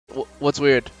What's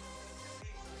weird?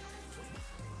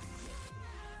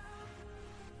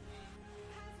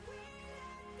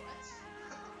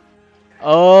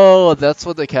 Oh, that's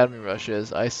what the Academy Rush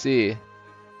is. I see.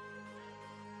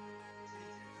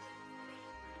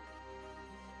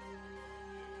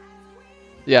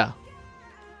 Yeah.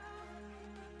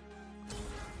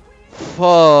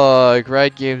 Fuck,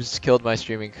 Riot Games killed my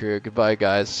streaming career. Goodbye,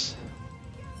 guys.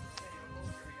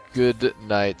 Good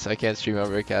night. I can't stream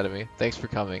over Academy. Thanks for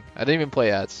coming. I didn't even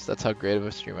play ads. That's how great of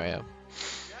a streamer I am.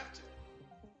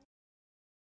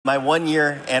 My 1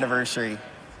 year anniversary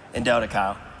in Dota,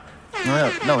 Kyle.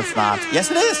 No, it's not. Yes,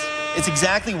 it is. It's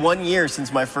exactly 1 year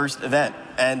since my first event.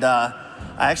 And I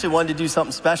actually wanted to do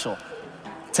something special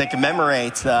to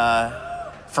commemorate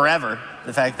forever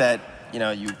the fact that, you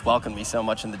know, you welcomed me so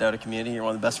much in the Dota community. You're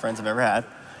one of the best friends I've ever had.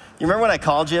 You remember when I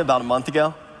called you about a month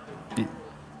ago?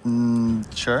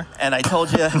 Sure. And I told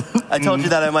you,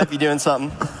 that I might be doing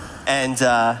something. And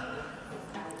then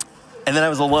I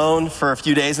was alone for a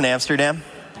few days in Amsterdam.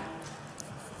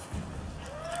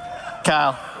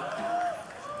 Kyle,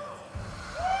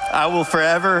 I will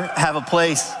forever have a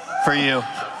place for you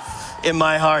in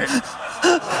my heart.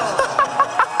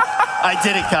 I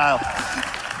did it, Kyle.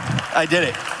 I did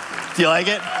it. Do you like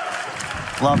it?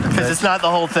 Love it. Because it's not the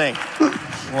whole thing.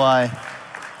 Why?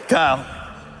 Kyle.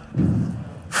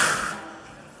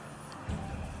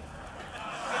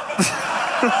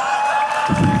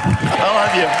 I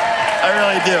love you. I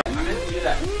really do. I meant to do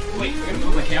that. Wait, I'm gonna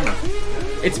move my camera.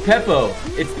 It's Peppo.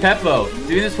 It's Peppo.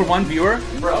 Doing this for one viewer?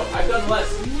 Bro, I've done less.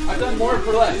 I've done more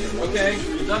for less, okay?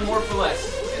 We've done more for less.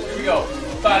 Here we go.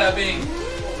 Bada bing.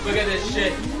 Look at this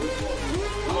shit.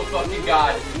 I'm a fucking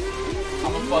god.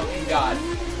 I'm a fucking god.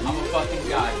 I'm a fucking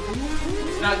god.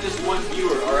 It's not just one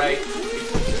viewer, alright?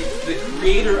 It's the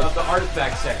creator of the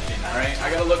artifact section, alright? I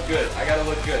gotta look good. I gotta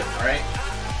look good, alright?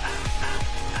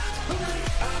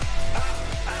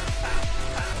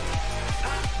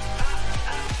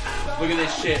 Look at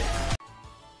this shit.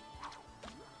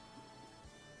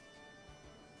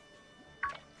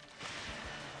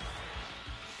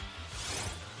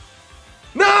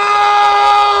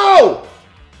 No!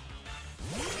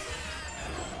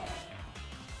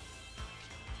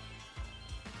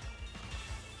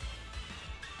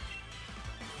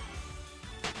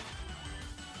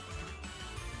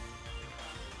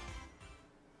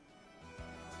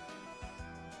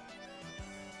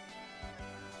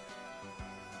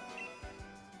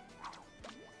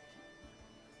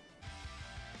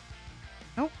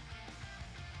 Nope.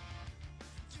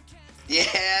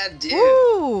 Yeah, dude.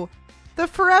 Ooh! The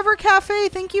Forever Cafe,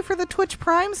 thank you for the Twitch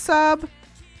Prime sub.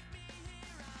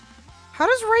 How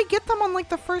does Ray get them on like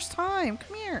the first time?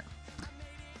 Come here.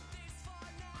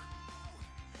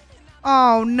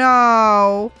 Oh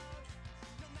no.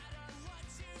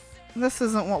 This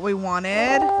isn't what we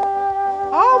wanted.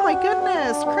 Oh my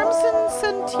goodness. Crimson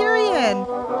Centurion.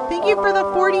 Thank you for the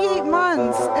 48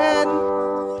 months. And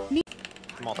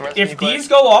if these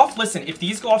go off, listen, if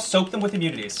these go off, soak them with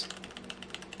immunities.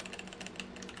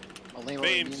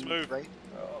 Beams, move.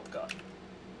 Oh, God.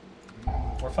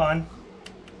 We're fine.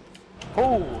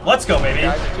 Oh, let's go, baby.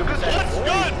 What's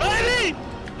good, baby?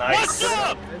 Nice. What's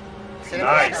up?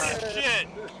 Nice. Shit.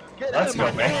 Let's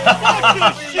go, man.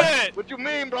 Fuck this shit. What you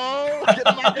mean, bro?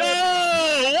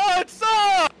 Yo, what's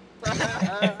up?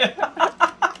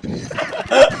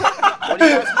 What do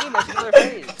you guys mean? That's another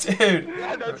face. Dude.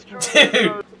 Yeah, that's true.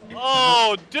 Dude.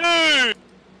 Oh, dude.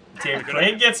 Dude,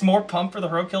 Craig gets more pump for the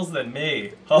hero kills than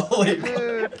me. Holy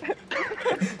Dude.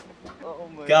 Oh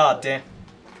my God damn.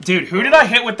 Dude, who did I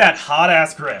hit with that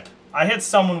hot-ass grip? I hit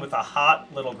someone with a hot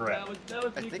little grip. That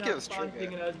was I think it was Trigger.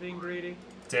 thinking I was being greedy.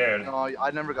 Dude. No, I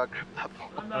never got gripped that far.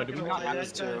 I'm not gonna lie,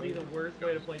 that's gonna be the worst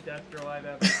way to play Destro I've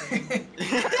ever seen.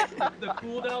 The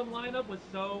cooldown lineup was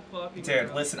so fucking Dude,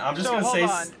 good. listen, I'm just gonna say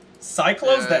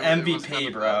Cyclo's the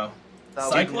MVP, bro.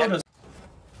 Cyclo does.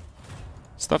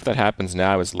 Stuff that happens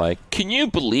now is like, can you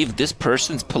believe this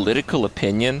person's political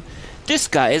opinion? This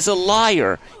guy is a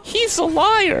liar. He's a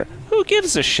liar. Who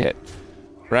gives a shit?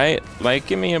 Right? Like,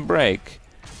 give me a break.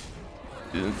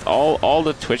 All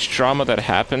the Twitch drama that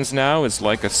happens now is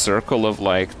like a circle of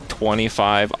like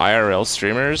 25 IRL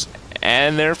streamers,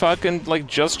 and they're fucking like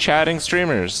just chatting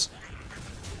streamers.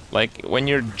 Like, when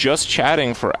you're just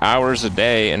chatting for hours a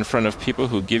day in front of people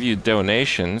who give you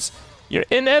donations, you're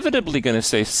inevitably gonna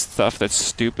say stuff that's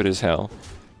stupid as hell.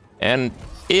 And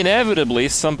inevitably,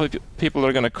 some people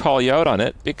are gonna call you out on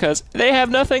it because they have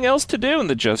nothing else to do in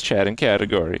the just chatting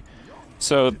category.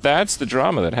 So that's the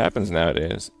drama that happens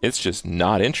nowadays. It's just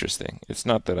not interesting. It's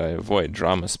not that I avoid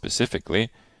drama specifically.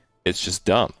 It's just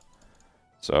dumb.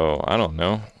 So, I don't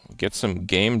know. get some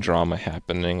game drama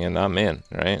happening, and I'm in,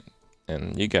 right?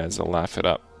 And you guys will laugh it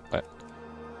up, but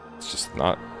it's just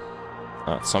not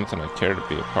something I care to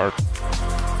be a part of.